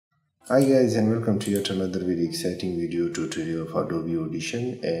Hi guys, and welcome to yet another very exciting video tutorial of Adobe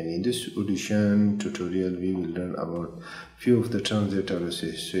Audition. And in this Audition tutorial we will learn about few of the terms that are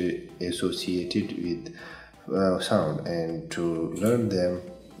associated with sound, and to learn them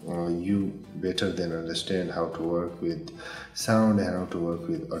you better than understand how to work with sound and how to work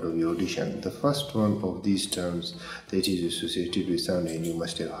with Adobe Audition. The first one of these terms that is associated with sound, and you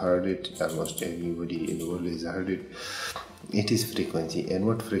must have heard it, almost everybody in the world has heard it. It is frequency. And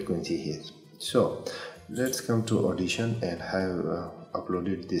what frequency is? So let's come to Audition, and I have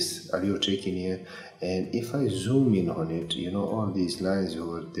uploaded this audio track in here. And if I zoom in on it, all these lines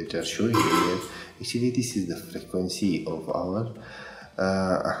over that are showing here, actually this is the frequency of our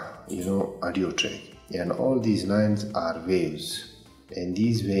audio track, and all these lines are waves. And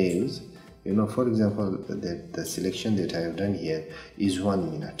these waves, for example, that the selection that I have done here is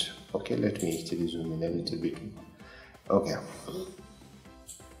 1 minute. Okay, let me actually zoom in a little bit. Okay,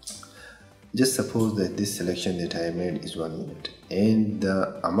 just suppose that this selection that I made is 1 minute, and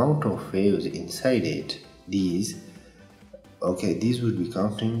the amount of waves inside it, these would be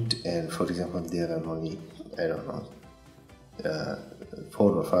counted. And for example, there are only, I don't know,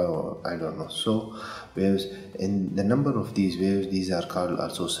 4 or 5, or I don't know, so waves. And the number of these waves, these are called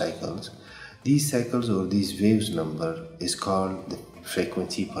also cycles. These cycles or these waves number is called the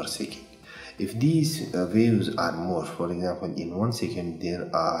frequency per second. If these waves are more, for example, in 1 second there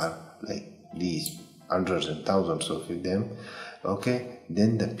are like these hundreds and thousands of them, okay,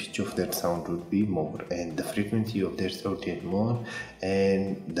 then the pitch of that sound would be more, and the frequency of that sound is more,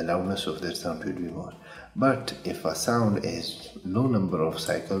 and the loudness of that sound will be more. But if a sound has low number of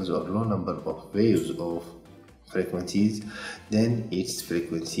cycles or low number of waves of frequencies, then its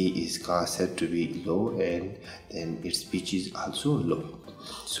frequency is said to be low, and then its pitch is also low.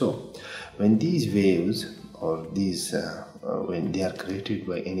 So when these waves or these when they are created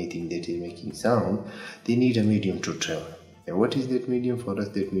by anything that is making sound, they need a medium to travel. And what is that medium? For us,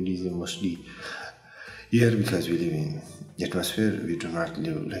 that medium is mostly air, because we live in atmosphere. We do not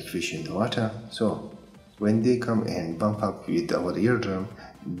live like fish in the water. So when they come and bump up with our eardrum,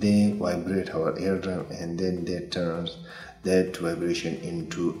 they vibrate our eardrum, and then that turns that vibration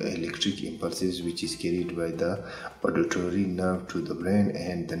into electric impulses, which is carried by the auditory nerve to the brain,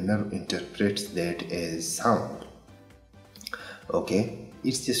 and the nerve interprets that as sound. Okay,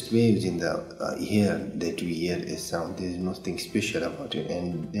 it's just waves in the air that we hear as sound. There is nothing special about it.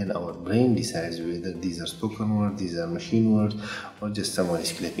 And then our brain decides whether these are spoken words, these are machine words, or just someone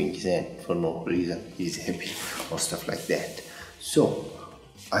is clapping his hand for no reason, he's happy or stuff like that. So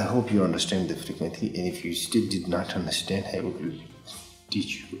I hope you understand the frequency, and if you still did not understand, I will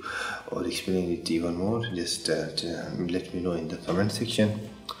teach you or explain it even more. Just let me know in the comment section.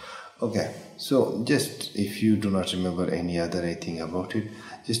 Okay, so just if you do not remember any other thing about it,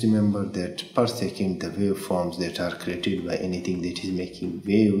 just remember that per second the waveforms that are created by anything that is making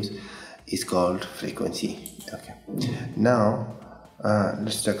waves is called frequency. Okay, now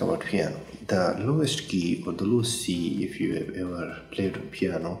let's talk about piano. The lowest key or the lowest C, if you have ever played on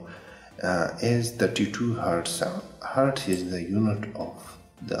piano, is 32 hertz sound. Hertz is the unit of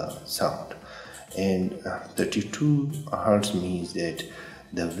the sound, and 32 hertz means that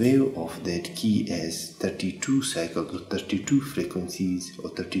the wave of that key has 32 cycles, or 32 frequencies, or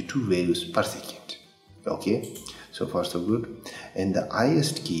 32 waves per second. Okay, so far so good. And the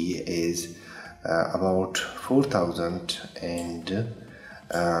highest key is about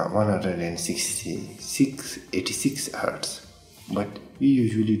 4,186 hertz, but we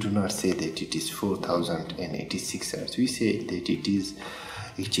usually do not say that it is 4,086 hertz. We say that it is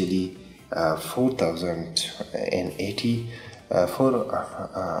actually 4,080.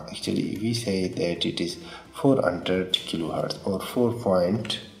 Actually we say that it is 400 kilohertz, or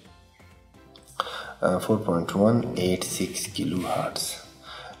 4.186 kilohertz.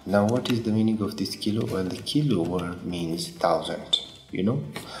 Now what is the meaning of this kilo? Well, the kilo word means 1,000.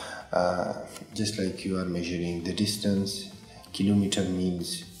 Just like you are measuring the distance, kilometer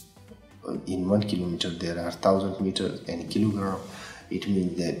means in 1 kilometer there are 1,000 meters, and kilogram, it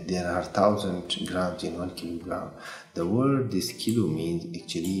means that there are 1,000 grams in 1 kilogram. The word this kilo means,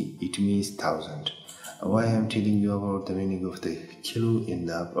 actually it means 1,000. Why I am telling you about the meaning of the kilo in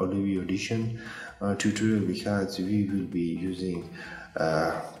the Adobe Audition tutorial? Because we will be using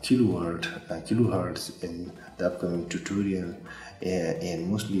kilohertz in the upcoming tutorial, and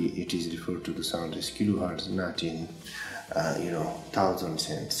mostly it is referred to the sound as kilohertz, not in thousands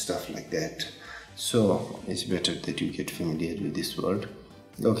and stuff like that. So it's better that you get familiar with this word.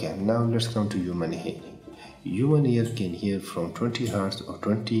 Okay, now let's come to human hearing. Human ear can hear from 20 hertz or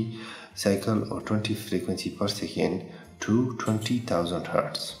 20 cycle or 20 frequency per second to 20,000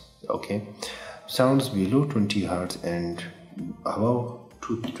 hertz. Okay, sounds below 20 hertz and above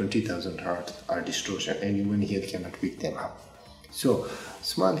to 20,000 hertz are distortion, and human ear cannot pick them up. So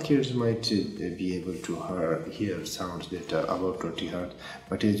small kids might be able to hear sounds that are above 20 hertz,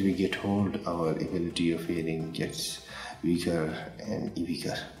 but as we get old, our ability of hearing gets weaker and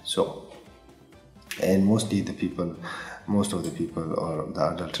weaker. So, and most of the people or the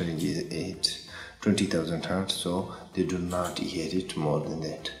adult range is at 20,000 hertz, so they do not hear it more than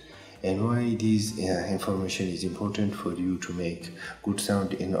that. And why this information is important for you to make good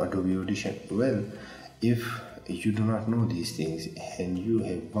sound in Adobe Audition? Well, if you do not know these things and you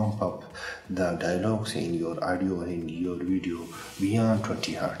have bump up the dialogues in your audio or in your video beyond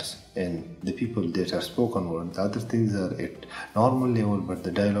 20 hertz, and the people that are spoken word, the other things are at normal level but the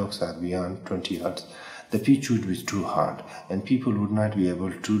dialogues are beyond 20 hertz, the pitch would be too hard and people would not be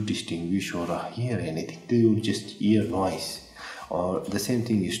able to distinguish or hear anything. They would just hear noise. Or the same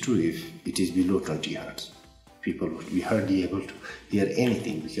thing is true if it is below 20 hertz. People would be hardly able to hear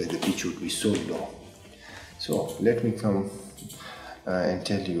anything because the pitch would be so low. So let me come and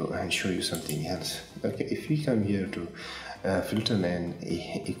tell you and show you something else. Okay, if we come here to filter and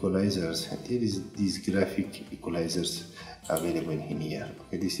equalizers, there is these graphic equalizers available in here.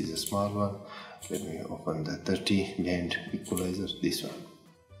 Okay, this is a small one. Let me open the 30 band equalizer, this one.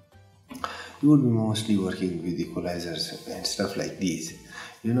 You will be mostly working with equalizers and stuff like these.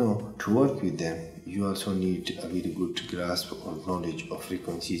 You know, to work with them, you also need a very good grasp or knowledge of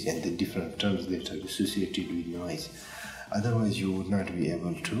frequencies and the different terms that are associated with noise. Otherwise, you would not be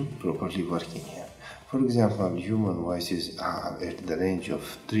able to properly work in here. For example, human voices are at the range of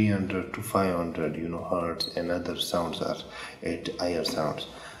 300 to 500, hertz, and other sounds are at higher sounds.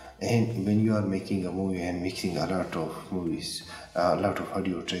 And when you are making a movie and mixing a lot of movies, a lot of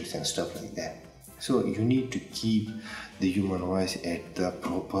audio tracks and stuff like that, so you need to keep the human voice at the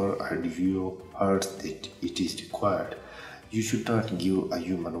proper audio hertz that it is required. You should not give a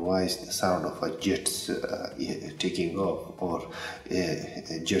human voice the sound of a jet taking off or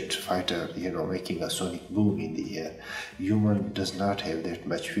a jet fighter, making a sonic boom in the air. Human does not have that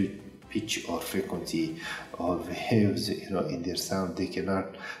much pitch or frequency or waves in their sound. They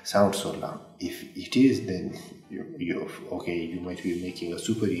cannot sound so loud. If it is, then you might be making a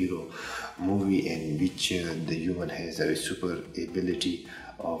superhero movie in which the human has a super ability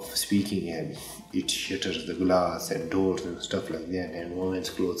of speaking and it shatters the glass and doors and stuff like that, and women's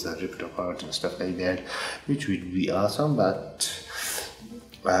clothes are ripped apart and stuff like that, which would be awesome. But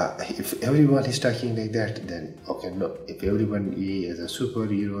if everyone is talking like that, then okay, no. If everyone is a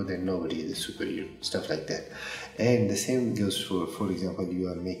superhero, then nobody is a superhero, stuff like that. And the same goes for example, you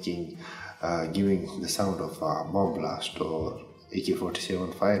are making giving the sound of a bomb blast or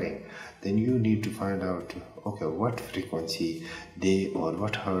AK-47 firing, then you need to find out, okay, what frequency or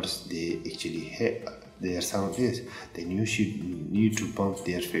what hertz they actually have, their sound is. Then you need to bump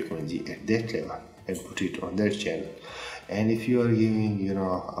their frequency at that level and put it on that channel. And if you are giving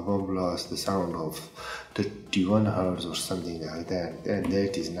a bomb blast the sound of 31 hertz or something like that, then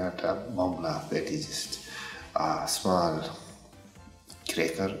that is not a bomb blast, that is just a small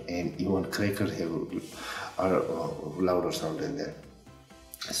cracker, and even crackers have a louder sound than that.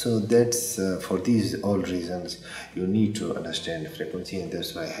 So that's for these all reasons you need to understand frequency, and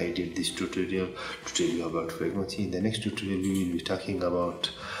that's why I did this tutorial to tell you about frequency. In the next tutorial we will be talking about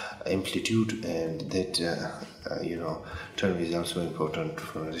amplitude, and that term is also important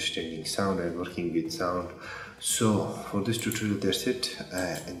for understanding sound and working with sound. So for this tutorial, that's it.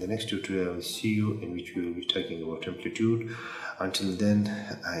 In the next tutorial I will see you, in which we will be talking about amplitude. Until then,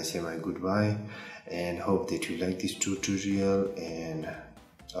 I say my goodbye and hope that you like this tutorial, and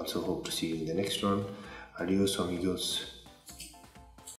also hope to see you in the next one. Adios amigos.